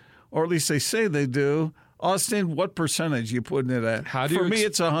that, or at least they say they do. Austin, what percentage you putting it at? For me,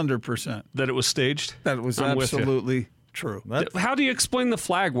 it's 100%. That it was staged? That it was absolutely true. How do you explain the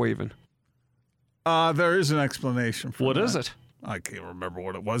flag waving? There is an explanation for What that. is it? I can't remember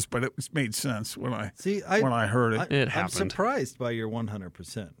what it was, but it made sense when I heard it. It I'm happened. surprised by your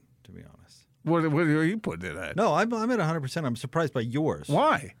 100%, to be honest. What are you putting it at? No, I'm at 100%. I'm surprised by yours.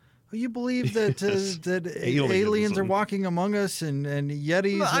 Why? You believe that that aliens are walking among us and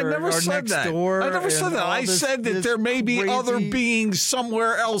Yetis are next door? I never said that. I said that there may be other beings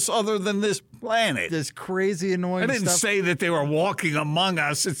somewhere else other than this planet. This crazy, annoying I didn't stuff. say that they were walking among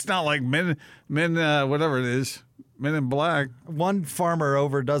us. It's not like men, whatever it is, Men in Black. One farmer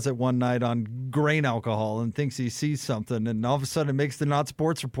overdoes it one night on grain alcohol and thinks he sees something, and all of a sudden it makes the Not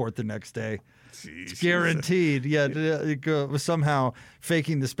Sports Report the next day. It's guaranteed. Yeah, somehow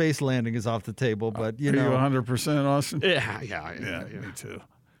faking the space landing is off the table, but Are you 100%, Austin? Yeah, me too.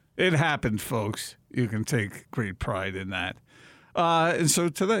 It happened, folks. You can take great pride in that. And so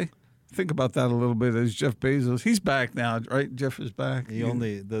today, think about that a little bit as Jeff Bezos. He's back now, right? Jeff is back.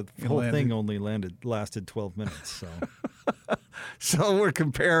 The whole thing only lasted 12 minutes. So, so we're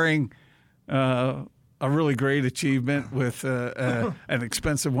comparing a really great achievement with an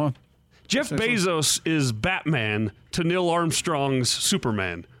expensive one. Jeff Bezos is Batman to Neil Armstrong's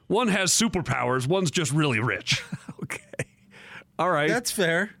Superman. One has superpowers, one's just really rich. Okay. All right. That's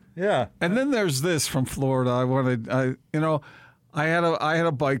fair. Yeah. And then there's this from Florida. I had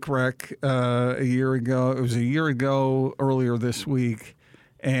a bike wreck a year ago. It was a year ago earlier this week.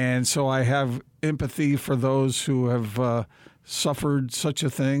 And so I have empathy for those who have suffered such a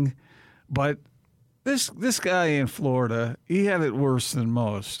thing. But this guy in Florida, he had it worse than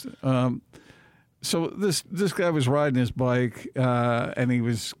most. So this guy was riding his bike, and he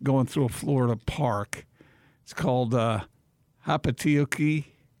was going through a Florida park. It's called Hapatioke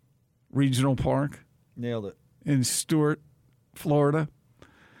Regional Park. Nailed it. In Stuart, Florida.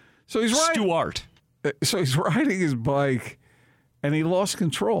 So he's riding his bike, and he lost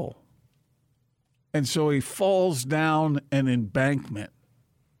control. And so he falls down an embankment.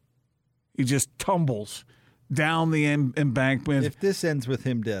 He just tumbles down the embankment. If this ends with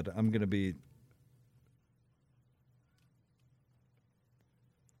him dead, I'm going to be...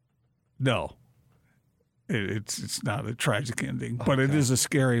 No. It's not a tragic ending, but it is a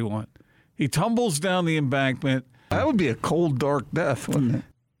scary one. He tumbles down the embankment. That would be a cold, dark death, wouldn't it?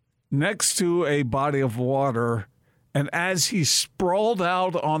 Next to a body of water, And as he sprawled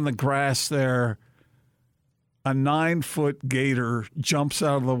out on the grass there, a 9-foot gator jumps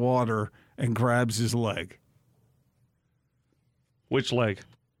out of the water and grabs his leg. Which leg?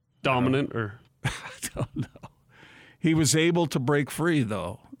 Dominant or? I don't know. He was able to break free,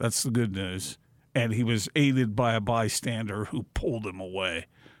 though. That's the good news. And he was aided by a bystander who pulled him away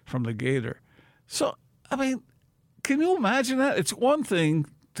from the gator. So, I mean, can you imagine that? It's one thing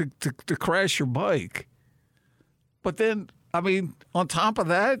to crash your bike. But then, I mean, on top of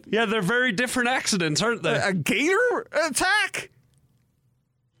that... Yeah, they're very different accidents, aren't they? A gator attack?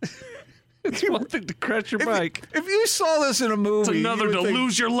 It's one thing to crash your bike. If you saw this in a movie... It's another to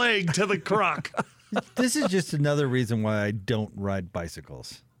lose your leg to the croc. This is just another reason why I don't ride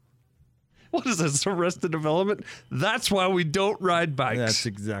bicycles. What is this, Arrested Development? That's why we don't ride bikes. That's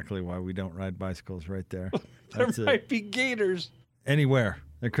exactly why we don't ride bicycles right there. There might be gators. Anywhere.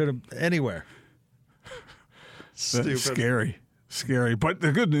 There could have... Anywhere. Stupid. Scary. But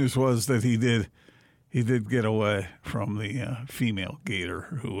the good news was that he did get away from the female gator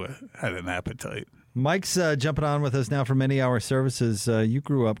who had an appetite. Mike's jumping on with us now for Many Hour Services. You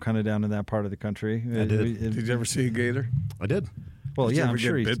grew up kind of down in that part of the country. I did. Did you ever see a gator? I did. Well, did yeah, you I'm ever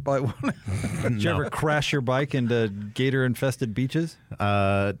sure get bit by one? Did you ever crash your bike into gator-infested beaches?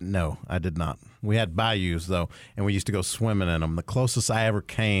 No, I did not. We had bayous, though, and we used to go swimming in them. The closest I ever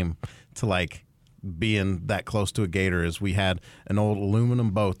came to, like, being that close to a gator is we had an old aluminum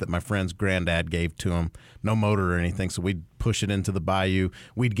boat that my friend's granddad gave to him. No motor or anything, so we'd push it into the bayou.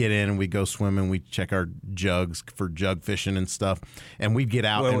 We'd get in and we'd go swimming. We'd check our jugs for jug fishing and stuff. And we'd get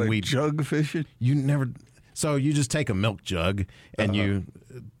out and we'd... Jug fishing? You never... So you just take a milk jug and you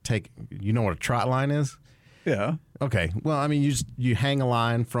take... You know what a trot line is? Yeah. Okay. Well, I mean, you hang a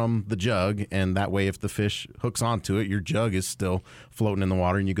line from the jug, and that way if the fish hooks onto it, your jug is still floating in the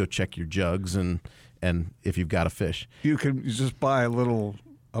water, and you go check your jugs and if you've got a fish. You can just buy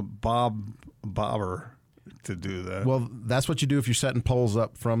a bobber to do that. Well, that's what you do if you're setting poles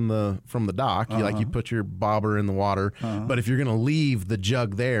up from the dock. You put your bobber in the water. But if you're going to leave the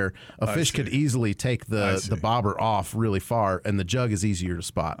jug there, a fish could easily take the bobber off really far, and the jug is easier to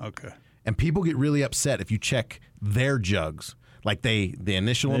spot. Okay. And people get really upset if you check their jugs. Like they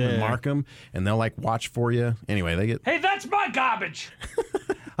initial them and mark them, and they'll like watch for you. Anyway, they get... Hey, that's my garbage!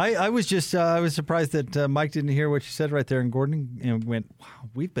 I was surprised that Mike didn't hear what you said right there, and Gordon went, wow,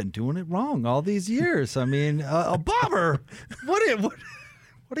 we've been doing it wrong all these years. I mean, a bobber. What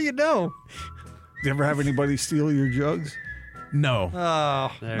do you know? Did you ever have anybody steal your jugs? No.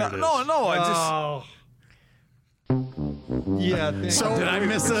 Oh. No, I just... Yeah. So did I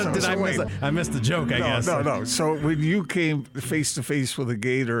miss I missed the joke, I guess. No. So when you came face to face with a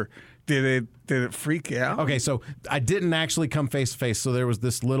gator, did it freak you out? Okay, so I didn't actually come face to face. So there was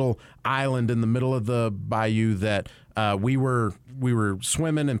this little island in the middle of the bayou that we were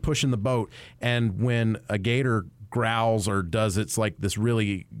swimming and pushing the boat, and when a gator growls or does its like this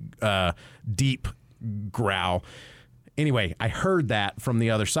really deep growl. Anyway, I heard that from the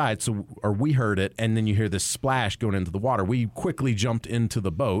other side, or we heard it, and then you hear this splash going into the water. We quickly jumped into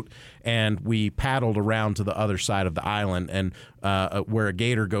the boat, and we paddled around to the other side of the island, and where a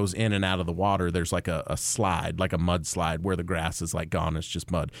gator goes in and out of the water, there's like a slide, like a mud slide, where the grass is like gone, it's just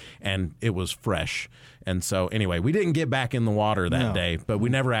mud, and it was fresh. And so, anyway, we didn't get back in the water that day, but we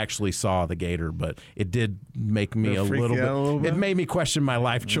never actually saw the gator, but it did make me a little bit. It made me question my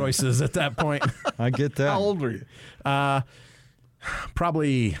life choices at that point. I get that. How old were you?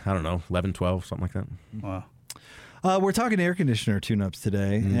 Probably, I don't know, 11, 12, something like that. Wow. We're talking air conditioner tune-ups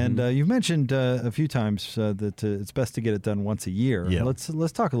today, and you've mentioned a few times that it's best to get it done once a year. Yeah.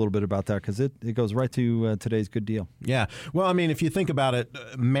 Let's talk a little bit about that, because it goes right to today's good deal. Yeah. Well, I mean, if you think about it,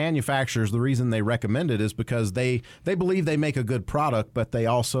 manufacturers, the reason they recommend it is because they believe they make a good product, but they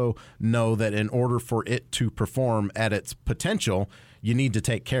also know that in order for it to perform at its potential, you need to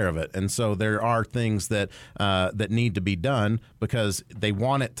take care of it. And so there are things that need to be done because they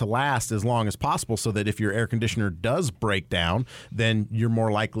want it to last as long as possible, so that if your air conditioner does break down, then you're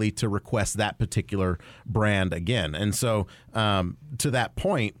more likely to request that particular brand again. And so to that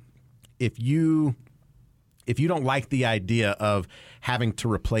point, if you don't like the idea of having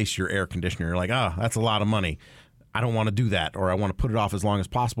to replace your air conditioner, you're like, oh, that's a lot of money, I don't want to do that, or I want to put it off as long as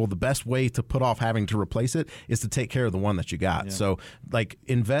possible. The best way to put off having to replace it is to take care of the one that you got. Yeah. So, like,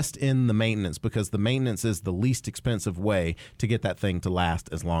 invest in the maintenance, because the maintenance is the least expensive way to get that thing to last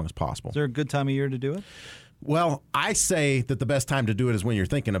as long as possible. Is there a good time of year to do it? Well, I say that the best time to do it is when you're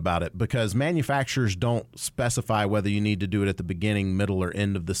thinking about it, because manufacturers don't specify whether you need to do it at the beginning, middle, or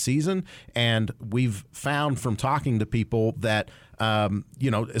end of the season. And we've found from talking to people that,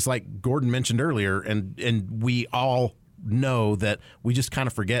 it's like Gordon mentioned earlier, and we all know that we just kind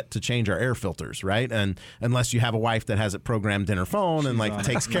of forget to change our air filters, right? And unless you have a wife that has it programmed in her phone and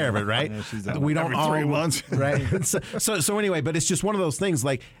takes care of it, right? Yeah, we don't every 3 months, right? So anyway, but it's just one of those things.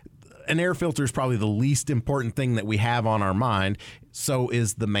 Like, an air filter is probably the least important thing that we have on our mind. So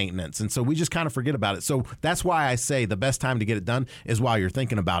is the maintenance. And so we just kind of forget about it. So that's why I say the best time to get it done is while you're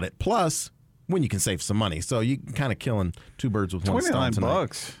thinking about it. Plus, when you can save some money. So you kind of killing 2 birds with one stone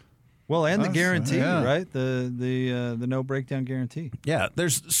tonight. $29. Well, and the guarantee, right? The no breakdown guarantee. Yeah,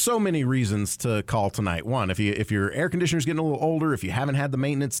 there's so many reasons to call tonight. One, if your air conditioner's getting a little older, if you haven't had the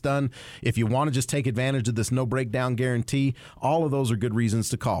maintenance done, if you want to just take advantage of this no breakdown guarantee, all of those are good reasons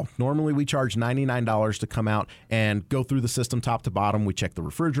to call. Normally, we charge $99 to come out and go through the system top to bottom. We check the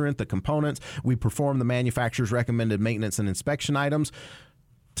refrigerant, the components. We perform the manufacturer's recommended maintenance and inspection items.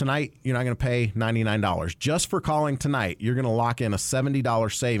 Tonight, you're not going to pay $99. Just for calling tonight, you're going to lock in a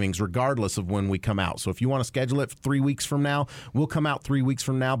 $70 savings regardless of when we come out. So if you want to schedule it 3 weeks from now, we'll come out 3 weeks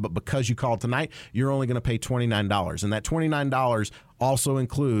from now. But because you called tonight, you're only going to pay $29. And that $29 also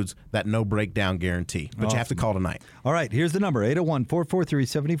includes that no breakdown guarantee. But awesome. You have to call tonight. All right, here's the number,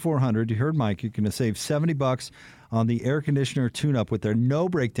 801-443-7400. You heard Mike. You're going to save $70 on the air conditioner tune-up with their no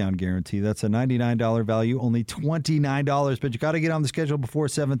breakdown guarantee. That's a $99 value, only $29. But you got to get on the schedule before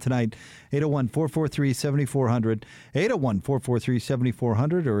 7 tonight. 801-443-7400.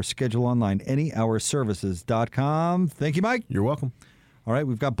 801-443-7400 or schedule online, anyhourservices.com. Thank you, Mike. You're welcome. All right,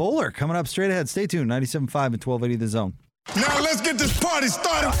 we've got Bowler coming up straight ahead. Stay tuned, 97.5 and 1280 The Zone. Now let's get this party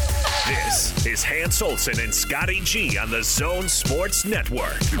started. This is Hans Olsen and Scotty G on the Zone Sports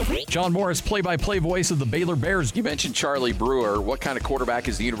Network. John Morris, play-by-play voice of the Baylor Bears. You mentioned Charlie Brewer. What kind of quarterback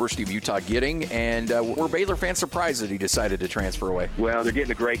is the University of Utah getting? And were Baylor fans surprised that he decided to transfer away? Well, they're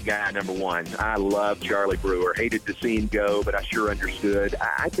getting a great guy, number one. I love Charlie Brewer. Hated to see him go, but I sure understood.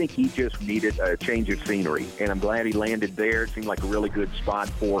 I think he just needed a change of scenery, and I'm glad he landed there. It seemed like a really good spot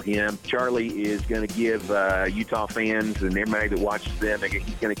for him. Charlie is going to give Utah fans and everybody that watches them, he's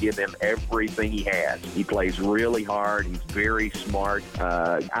going to give them everything he has. He plays really hard. He's very smart.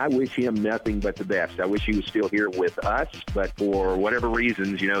 I wish him nothing but the best. I wish he was still here with us, but for whatever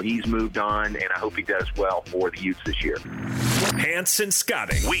reasons, he's moved on, and I hope he does well for the Utes this year. Hans and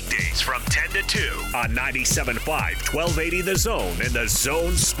Scotty, weekdays from 10 to 2 on 97.5, 1280 The Zone and the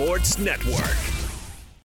Zone Sports Network.